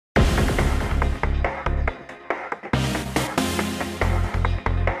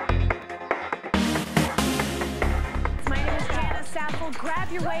grab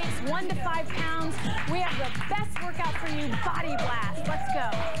your weights, 1 to 5 pounds. We have the best workout for you, Body Blast. Let's go.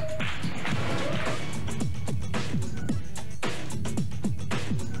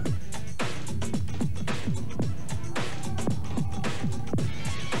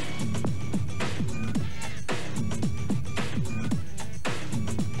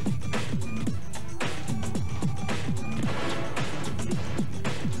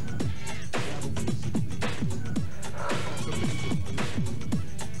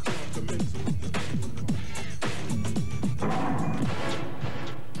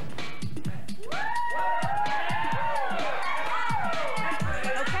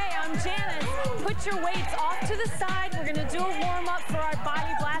 Your weights off to the side. We're gonna do a warm-up for our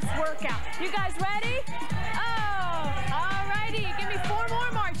Body Blast workout. You guys ready? Oh, all righty. Give me 4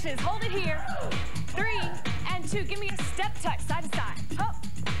 more marches. Hold it here. 3 and 2. Give me a step touch, side to side. Oh,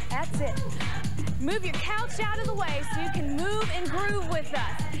 that's it. Move your couch out of the way so you can move and groove with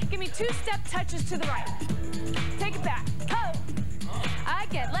us. Give me 2 step touches to the right. Take it back. Oh,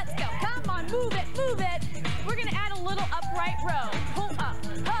 again, let's go. Come on, move it, move it. We're gonna add a little upright row. Pull up.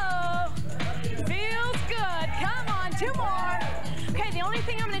 Oh. Feels good. Come on, 2 more. Okay, the only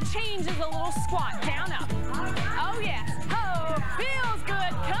thing I'm going to change is a little squat. Down, up. Oh, yes. Oh, feels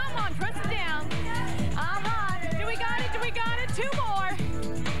good. Come on, press it down. Do we got it? Do we got it? 2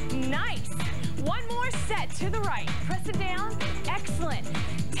 more. Nice. 1 more set to the right. Press it down. Excellent.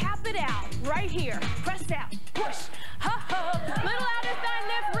 Tap it out right here. Press out. Push. Ho-ho. Little outer thigh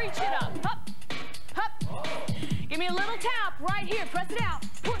lift. Reach it up. Up. Up. Give me a little tap right here. Press it out.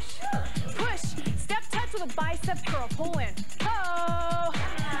 Push. Push. Step touch with a bicep curl. Pull in. Oh.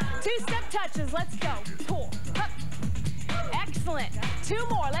 2 step touches. Let's go. Pull. Up. Excellent. 2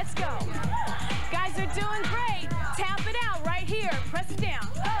 more. Let's go. Guys are doing great. Tap it out right here. Press it down.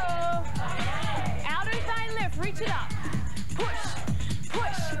 Oh. Outer thigh lift. Reach it up. Push.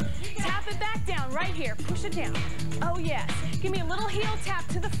 Push. Tap it back down right here. Push it down. Oh, yes. Give me a little heel tap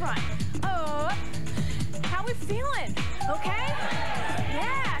to the front. Oh. How we feeling? Okay?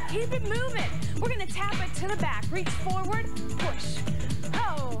 Yeah, keep it moving. We're gonna tap it to the back. Reach forward, push.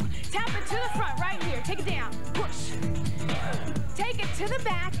 Oh, tap it to the front right here. Take it down, push. Take it to the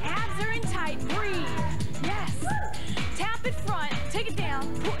back, abs are in tight, breathe. Yes. Tap it front, take it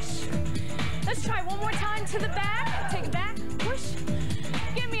down, push. Let's try one more time to the back. Take it back, push.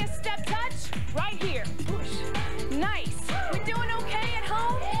 Give me a step touch right here, push. Nice. We doing okay at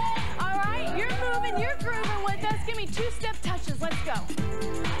home? All right, you're moving, you're grooving with us. Give me 2 step touches. Let's go.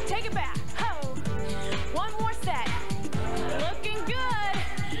 Take it back. Oh, 1 more set. Looking good.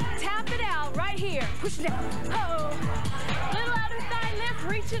 Tap it out right here. Push it down. Oh, little outer thigh lift.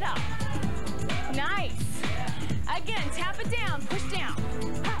 Reach it up. Nice. Again, tap it down. Push down.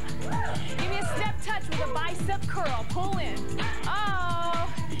 Give me a step touch with a bicep curl. Pull in.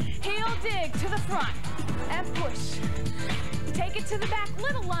 Oh, heel dig to the front and push. Take it to the back,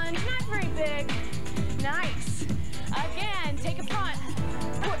 little lunge, not very big. Nice. Again, take it front,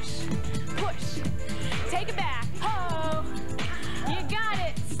 push, push. Take it back, oh, you got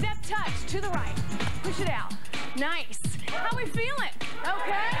it. Step touch to the right, push it out. Nice. How we feeling?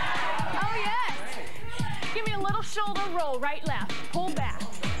 Okay? Oh, yes. Give me a little shoulder roll, right, left. Pull back.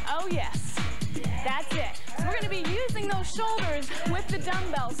 Oh, yes. That's it. So we're going to be using those shoulders with the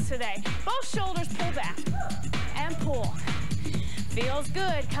dumbbells today. Both shoulders pull back and pull. Feels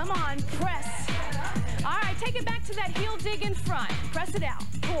good. Come on, press. All right, take it back to that heel dig in front. Press it out.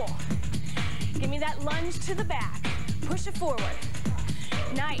 Pull. Give me that lunge to the back. Push it forward.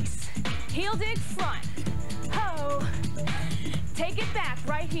 Nice. Heel dig front. Ho. Take it back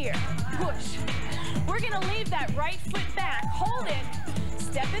right here. Push. We're going to leave that right foot back. Hold it.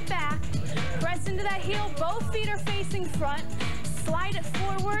 Step it back. Press into that heel. Both feet are facing front. Slide it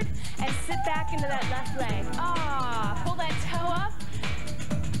forward and sit back into that left leg. Pull that toe up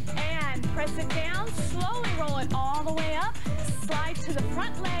and press it down. Slowly roll it all the way up. Slide to the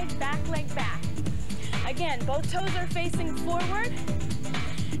front leg, back. Again, both toes are facing forward.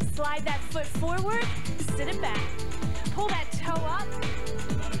 Slide that foot forward, sit it back. Pull that toe up.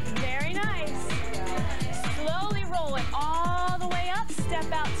 Very nice. Slowly roll it all the way up.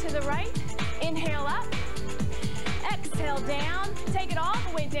 Step out to the right. Inhale up. Exhale down. Take it all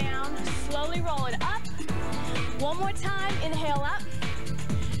the way down. Slowly roll it up. One more time. Inhale up.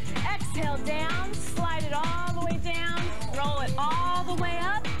 Exhale down. Slide it all the way down. Roll it all the way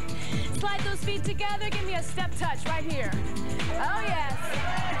up. Slide those feet together. Give me a step touch right here. Oh, yes.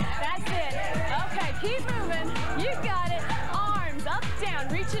 That's it. Okay, keep moving. You got it. Arms up, down.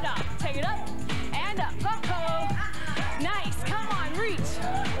 Reach it up. Take it up and up. Ho-ho. Nice. Come on, reach.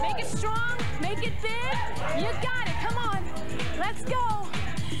 Make it strong. Make it big. You got it. Come on. Let's go.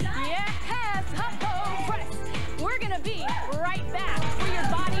 Yes, up, press. We're gonna be right back for your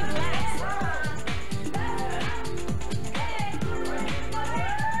body blast.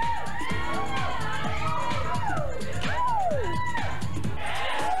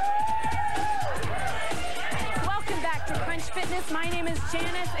 Welcome back to Crunch Fitness. My name is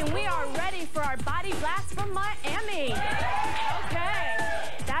Janice, and we are ready for our body blast from Miami. Okay,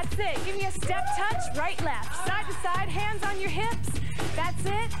 that's it. Give me a step touch, right, left, side to side, hands on your hips. That's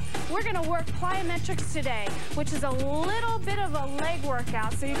it. We're gonna work plyometrics today, which is a little bit of a leg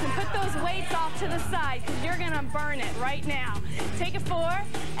workout, so you can put those weights off to the side because you're gonna burn it right now. Take it 4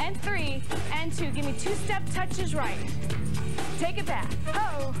 and 3 and 2. Give me 2 step touches right. Take it back.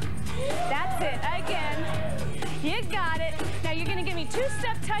 Oh, that's it. Again. You got it. Now you're gonna give me 2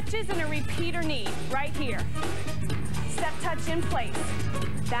 step touches and a repeater knee right here. Step touch in place.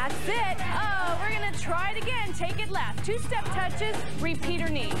 That's it. Oh, we're gonna try it again. Take it left. 2 step touches, repeater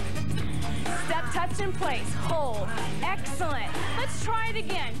knee. Step touch in place. Hold. Excellent. Let's try it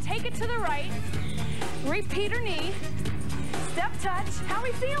again. Take it to the right. Repeater knee. Step touch. How are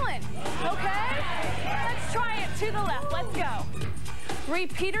we feeling? Okay? Let's try it to the left. Let's go.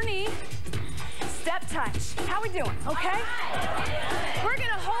 Repeater knee. Step touch. How we doing? Okay? We're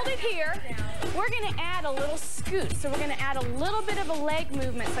gonna hold it here. We're gonna add a little scoot. So we're gonna add a little bit of a leg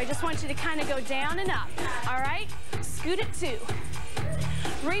movement. So I just want you to kind of go down and up. All right? Scoot it 2.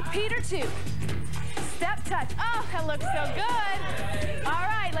 Repeater 2. Step touch. Oh, that looks so good. All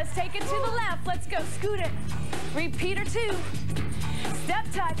right, let's take it to the left. Let's go. Scoot it. Repeater 2. Step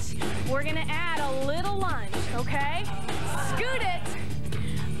touch. We're gonna add a little lunge, okay? Scoot it.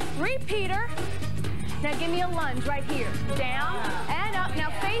 Repeater. Now give me a lunge right here. Down and up. Now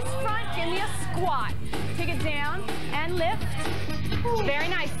face front, give me a squat. Take it down and lift. Very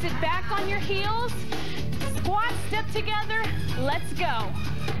nice. Sit back on your heels. Squat, step together. Let's go.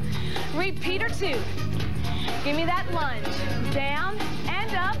 Repeater 2. Give me that lunge. Down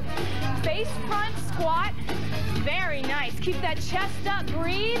and up. Face front, squat. Very nice. Keep that chest up.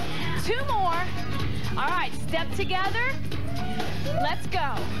 Breathe. 2 more. All right, step together. Let's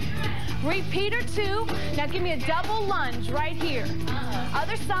go. Repeater 2. Now give me a double lunge right here.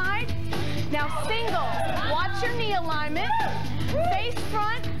 Other side. Now single. Watch your knee alignment. Face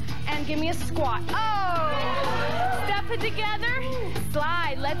front and give me a squat. Oh! Step it together.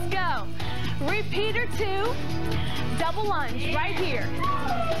 Slide. Let's go. Repeater 2. Double lunge right here.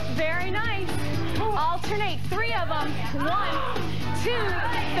 Very nice. Alternate 3 of them. 1, 2.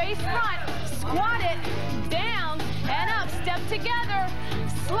 Face front. Squat it. Down and up. Step together.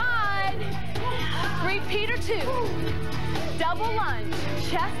 Slide. Repeater 2. Double lunge.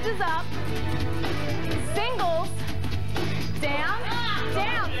 Chest is up. Singles. Down.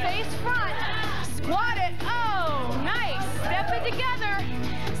 Down. Face front. Squat it. Oh, nice. Step it together.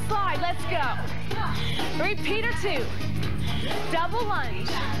 Slide. Let's go. Repeater 2. Double lunge.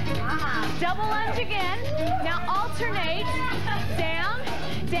 Double lunge again. Now alternate. Down.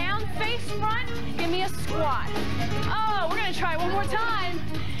 Down. Face front. Give me a squat. Oh, we're going to try one more time.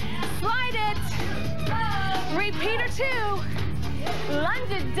 Slide it. Repeater 2.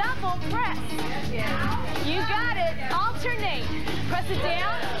 Lunge it, double press. You got it. Alternate. Press it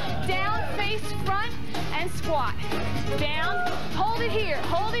down, down, face front, and squat. Down, hold it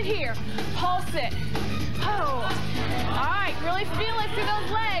here, pulse it. Oh. All right, really feel it through those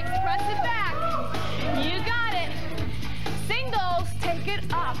legs. Press it back. You got it. Singles, take it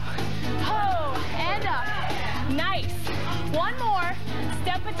up. Oh, and up. Nice. One more.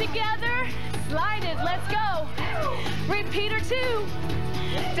 Step it together. Slide it. Let's go. Repeater 2.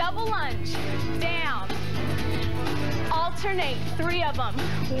 Double lunge. Down. Alternate. 3 of them.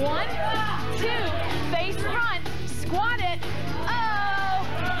 1, 2. Face front. Squat it. Oh.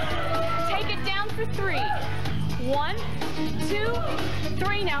 Take it down for 3. 1, 2,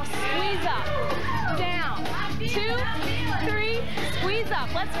 3. Now squeeze up. Down. 2, 3. Squeeze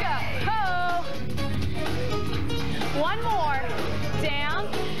up. Let's go. Oh. One more. Down,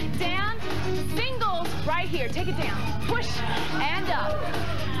 down, singles right here. Take it down. Push and up.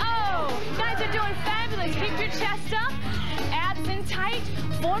 Oh, you guys are doing fabulous. Keep your chest up. Abs in tight.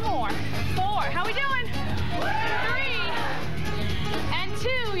 4 more. 4. How we doing? 3 and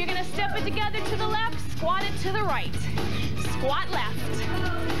 2. You're going to step it together to the left. Squat it to the right. Squat left.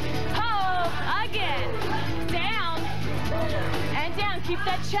 Oh, again. Down and down. Keep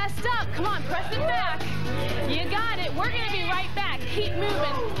that chest up. Come on, press it back. You got it. We're going to be right back. Keep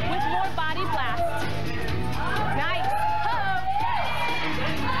moving with more body blast. Nice. Oh.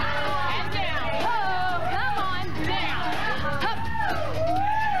 And down. Oh, come on. Down. Up.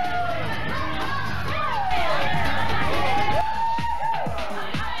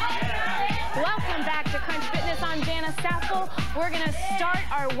 start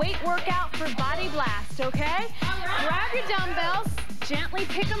our weight workout for Body Blast, okay? Grab your dumbbells, gently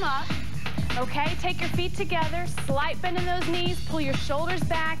pick them up, okay? Take your feet together, slight bend in those knees, pull your shoulders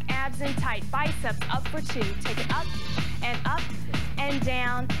back, abs in tight, biceps up for 2. Take it up and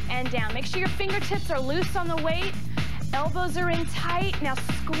down and down. Make sure your fingertips are loose on the weight. Elbows are in tight. Now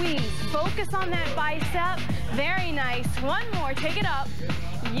squeeze. Focus on that bicep. Very nice. One more. Take it up.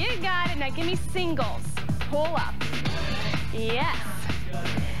 You got it. Now give me singles. Pull up. Yes.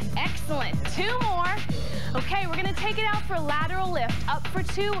 Excellent. 2 more. Okay, we're going to take it out for lateral lift. Up for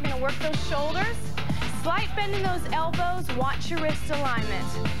 2. We're going to work those shoulders. Slight bend in those elbows. Watch your wrist alignment.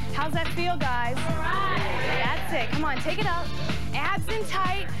 How's that feel, guys? All right. That's it. Come on, take it up. Abs in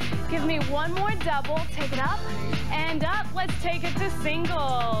tight. Give me one more double. Take it up and up. Let's take it to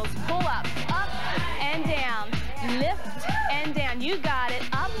singles. Pull up and down. Lift and down. You got it.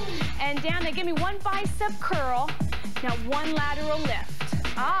 Up and down. Now give me one bicep curl. Now one lateral lift.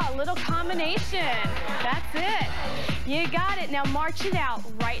 Ah, a little combination. That's it. You got it. Now march it out.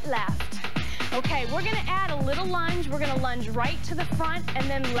 Right, left. Okay, we're going to add a little lunge. We're going to lunge right to the front and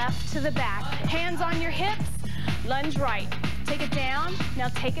then left to the back. Hands on your hips. Lunge right. Take it down. Now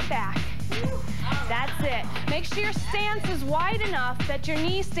take it back. That's it. Make sure your stance is wide enough that your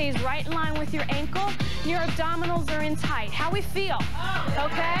knee stays right in line with your ankle and your abdominals are in tight. How we feel?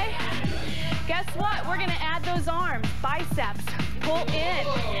 Okay? Guess what? We're going to add those arms. Biceps. Pull in.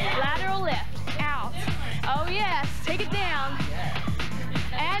 Lateral lift. Out. Oh, yes. Take it down.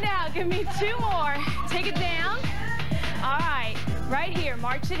 And out. Give me 2 more. Take it down. All right. Right here.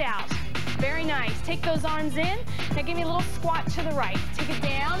 March it out. Very nice. Take those arms in. Now give me a little squat to the right. Take it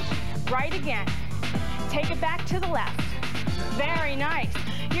down. Right again. Take it back to the left. Very nice.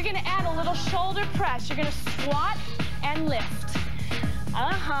 You're going to add a little shoulder press. You're going to squat and lift.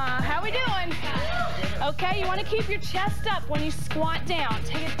 How we doing? Okay, you want to keep your chest up when you squat down.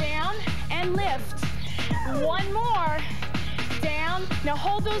 Take it down and lift. 1 more. Down. Now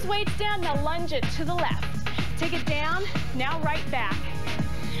hold those weights down. Now lunge it to the left. Take it down. Now right back.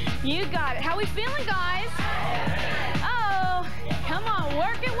 You got it. How we feeling, guys? Oh, come on.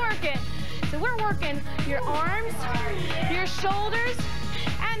 Work it, work it. So we're working your arms, your shoulders,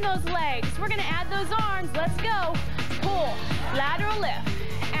 and those legs. We're going to add those arms. Let's go. Pull. Lateral lift.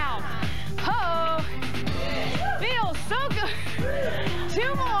 Out. Ho. Feels so good.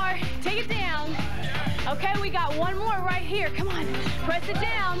 2 more. Take it down. Okay, we got 1 more right here. Come on. Press it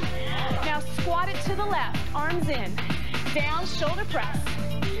down. Now squat it to the left. Arms in. Down, shoulder press.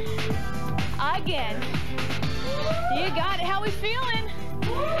 Again. You got it. How we feeling?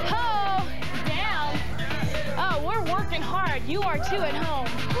 Ho. Down. Oh, we're working hard. You are too at home.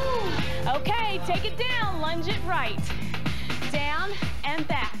 Okay, take it down. Lunge it right. Down and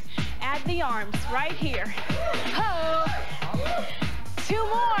back. Add the arms right here. Ho. 2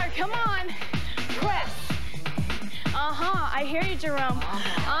 more. Come on. Press. I hear you, Jerome.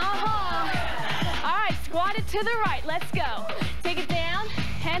 All right, squat it to the right. Let's go. Take it down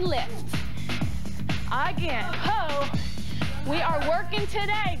and lift. Again. Ho. We are working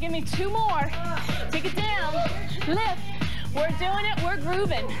today. Give me 2 more. Take it down. Lift. We're doing it. We're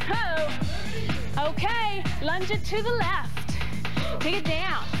grooving. Ho. Okay. Lunge it to the left. Take it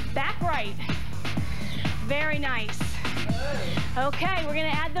down. Back right. Very nice. Okay, we're going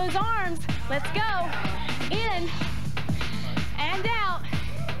to add those arms. Let's go. In and out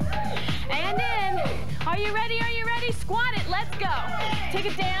and in. Are you ready? Are you ready? Squat it. Let's go. Take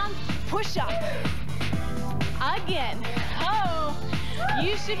it down. Push up. Again. Oh,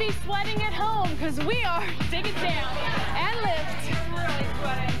 you should be sweating at home because we are. Take it down and lift.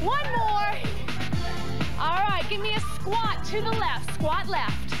 1 more. All right, give me a squat to the left. Squat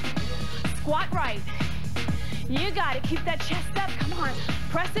left. Squat right. You got it. Keep that chest up. Come on.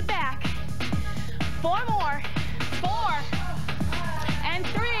 Press it back. 4 more. 4 and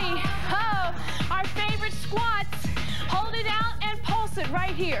 3. Oh, our favorite squats. Hold it out and pulse it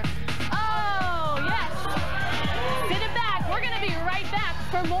right here. Oh, yes. Sit it back. We're going to be right back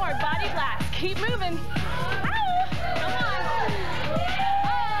for more Body Blast. Keep moving. Ow. Come on.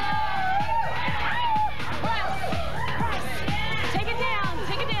 Press. Take it down.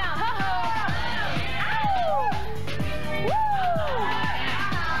 Take it down.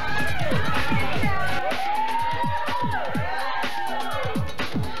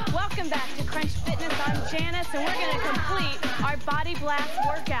 Welcome back to Crunch Fitness. I'm Janis, and we're going to complete our Body Blast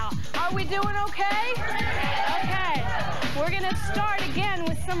workout. Are we doing okay? Okay. We're going to start again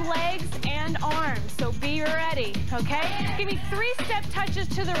with some legs and arms, so be ready, okay? Give me 3 step touches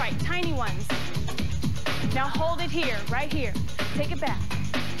to the right, tiny ones. Now hold it here, right here. Take it back.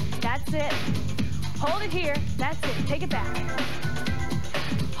 That's it. Hold it here. That's it. Take it back.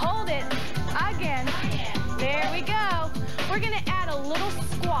 we're gonna add a little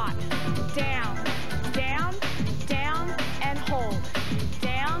squat. Down, down, down, and hold.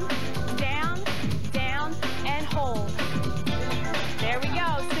 Down, down, down, and hold. There we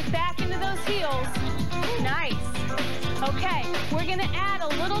go. Sit back into those heels. Nice. Okay, we're gonna add a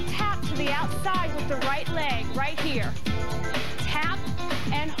little tap to the outside with the right leg, right here. Tap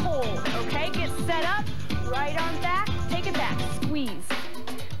and hold, okay? Get set up, right arm back, take it back, squeeze.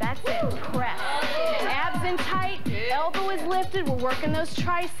 That's it, press. Abs in tight, elbow is lifted, we're working those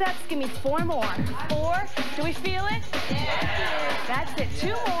triceps. Give me 4 more. 4, do we feel it? That's it,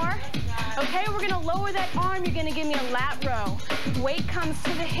 2 more. Okay, we're gonna lower that arm, you're gonna give me a lat row. Weight comes to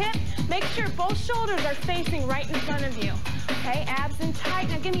the hip, make sure both shoulders are facing right in front of you. Okay, abs in tight,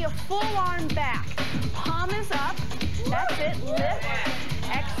 now give me a full arm back. Palm is up, that's it, lift.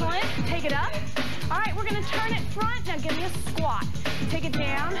 Excellent, take it up. All right, we're gonna turn it front, now give me a squat. Take it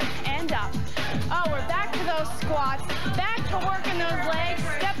down and up. Oh, we're back to those squats. Back to working those legs,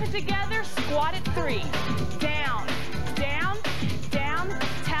 step it together, squat at 3. Down, down, down,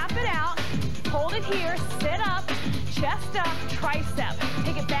 tap it out. Hold it here, sit up, chest up, tricep.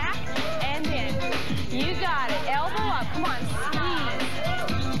 Take it back and in. You got it, elbow up, come on, squeeze.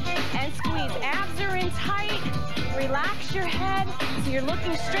 And squeeze, abs are in tight. Relax your head, so you're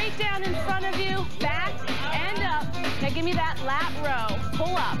looking straight down in front of you, back and up. Now give me that lat row.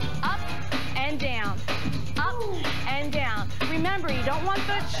 Pull up and down, up and down. Remember, you don't want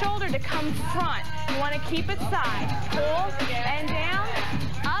the shoulder to come front. You want to keep it side. Pull and down,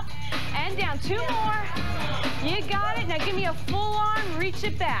 up and down. 2 more. You got it. Now give me a full arm, reach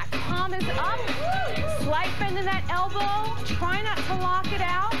it back. Palm is up, slight bend in that elbow. Try not to lock it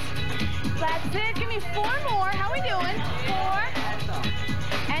out. That's it. Give me 4 more. How are we doing?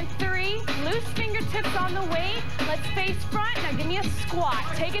 4 and 3. Loose fingertips on the weight. Let's face front. Now give me a squat.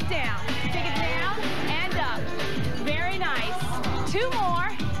 Take it down. Take it down and up. Very nice. 2 more.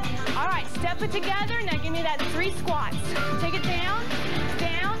 All right, step it together. Now give me that 3 squats. Take it down,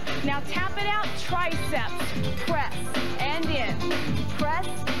 down. Now tap it out. Triceps. Press and in. Press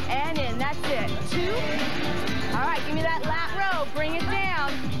and in. That's it. 2. All right, give me that lat row. Bring it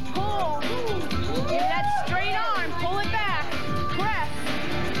down. Pull. Give me that straight arm. Pull it back. Press.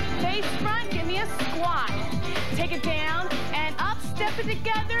 Face front. Give me a squat. Take it down and up. Step it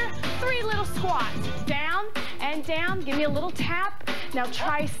together. 3 little squats. Down and down. Give me a little tap. Now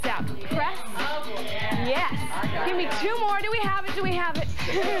tricep. Press. Yes. Give me 2 more. Do we have it? Do we have it?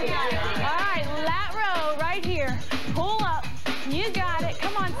 All right. Lat row right here. Pull up. You got it.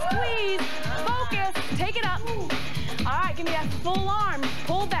 Come on. Squeeze. Focus. Take it up. All right. Give me that full arm.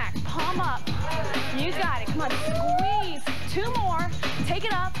 Pull back. Palm up. You got it. Come on. Squeeze. 2 more. Take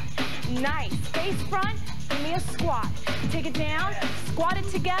it up. Nice. Face front. Give me a squat. Take it down. Squat it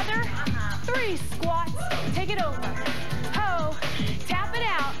together. 3 squats. Take it over. Ho. Tap it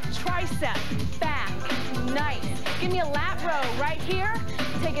out. Tricep. Back. Nice. Give me a lat row right here.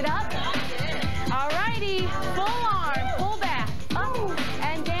 Take it up. All righty. Full arm. Pull back. Up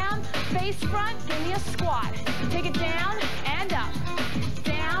and down. Face front. Give me a squat. Take it down and up.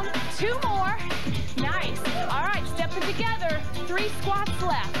 Down. 2 more. Nice. All right. Step it together. 3 squats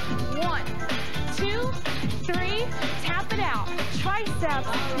left. 1, 2, 3. Tap it out. Triceps.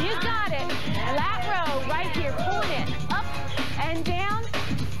 You got it. Lat row right here. Pull it in. Up and down.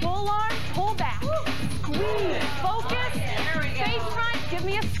 Full arm. Pull back. Squeeze. Focus. Face front. Give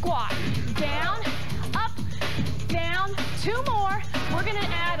me a squat. Down. Up. Down. 2 more. We're going to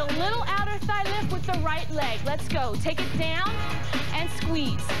add a little outer thigh lift with the right leg. Let's go. Take it down and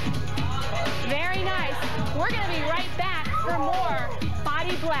squeeze. Very nice. We're going to be right back for more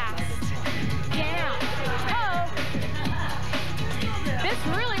body blast. Down. Oh. This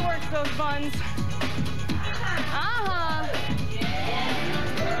really works those buns.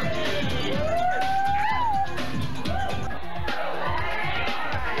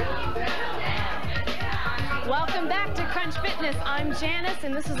 Welcome back to Crunch Fitness. I'm Janice,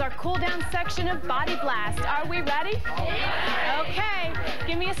 and this is our cool down section of Body Blast. Are we ready? Okay,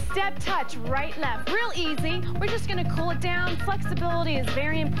 give me a step touch, right, left. Real easy. We're just gonna cool it down. Flexibility is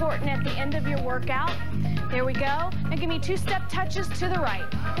very important at the end of your workout. There we go. And give me 2 step touches to the right.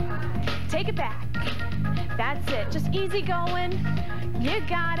 Take it back. That's it. Just easy going. You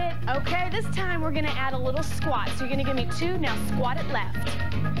got it. Okay, this time we're gonna add a little squat. So you're gonna give me 2, now squat it left.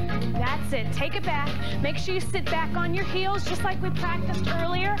 That's it. Take it back. Make sure you sit back on your heels just like we practiced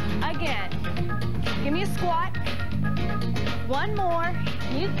earlier. Again. Give me a squat. 1 more.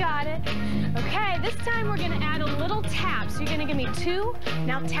 You got it. Okay, this time we're going to add a little tap. So you're going to give me 2.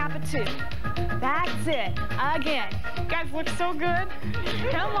 Now tap it 2. That's it. Again. You guys look so good.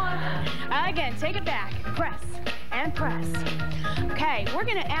 Come on. Again. Take it back. Press. and press. Okay, we're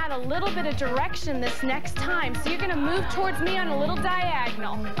gonna add a little bit of direction this next time. So you're gonna move towards me on a little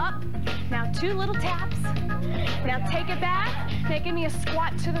diagonal. Up, now 2 little taps. Now take it back, now give me a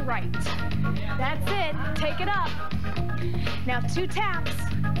squat to the right. That's it, take it up. Now 2 taps.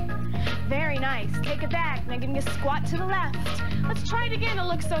 Very nice, take it back. Now give me a squat to the left. Let's try it again, it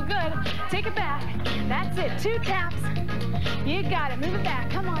looks so good. Take it back, that's it, 2 taps. You got it, move it back,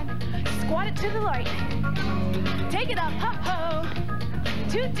 come on. Squat it to the right. Take it up, ho-ho.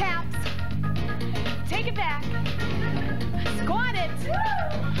 2 taps. Take it back. Squat it.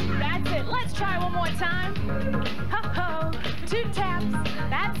 That's it. Let's try one more time. Ho-ho. 2 taps.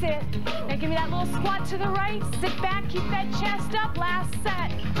 That's it. Now give me that little squat to the right. Sit back. Keep that chest up. Last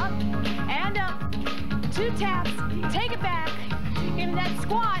set. Up and up. 2 taps. Take it back. Give me that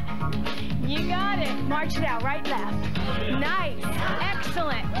squat. You got it. March it out. Right, left. Nice.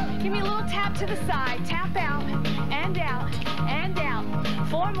 Excellent. Give me a little tap to the side. Tap out and out and out.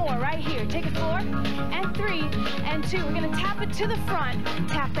 4 more right here. Take it 4 and 3 and 2. We're going to tap it to the front.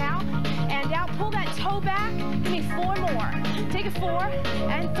 Tap out and out. Pull that toe back. Give me 4 more. Take it 4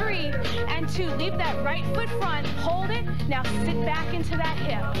 and 3 and 2. Leave that right foot front. Hold it. Now sit back into that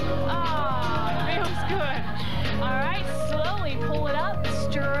hip. Oh, feels good. All right, slowly pull it up.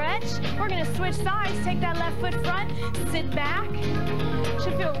 Stretch. We're going to switch sides. Take that left foot front. Sit back.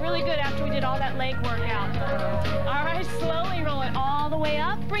 Should feel really good after we did all that leg workout. All right, slowly roll it all the way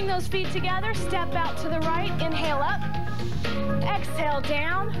up. Bring those feet together. Step out to the right. Inhale up. Exhale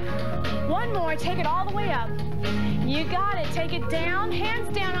down. 1 more. Take it all the way up. You got it. Take it down.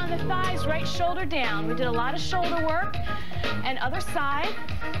 Hands down on the thighs. Right shoulder down. We did a lot of shoulder work. And other side.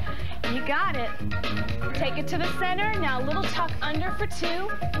 You got it. Take it to the center. Now a little tuck under for 2.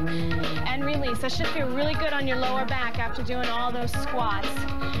 And release. That should feel really good on your lower back after doing all those squats.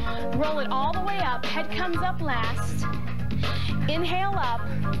 Roll it all the way up. Head comes up last. Inhale up.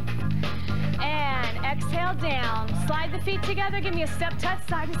 And exhale down. Slide the feet together. Give me a step touch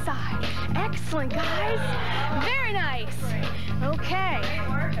side to side. Excellent, guys. Very nice. Okay.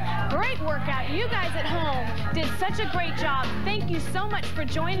 Great workout. You guys at home did such a great job. Thank you so much for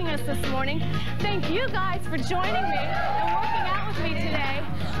joining us this morning. Thank you guys for joining me and working out with me today.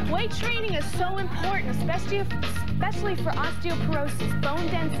 Weight training is so important, especially for osteoporosis, bone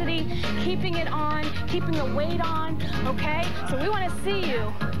density, keeping it on, keeping the weight on, okay? So we want to see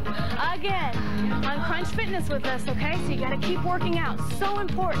you again on Crunch Fitness with us, okay? So you got to keep working out. So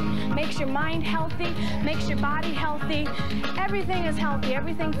important. Makes your mind healthy, makes your body healthy. Everything is healthy.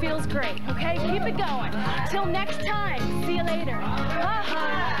 Everything feels great, okay? Keep it going. Till next time. See you later.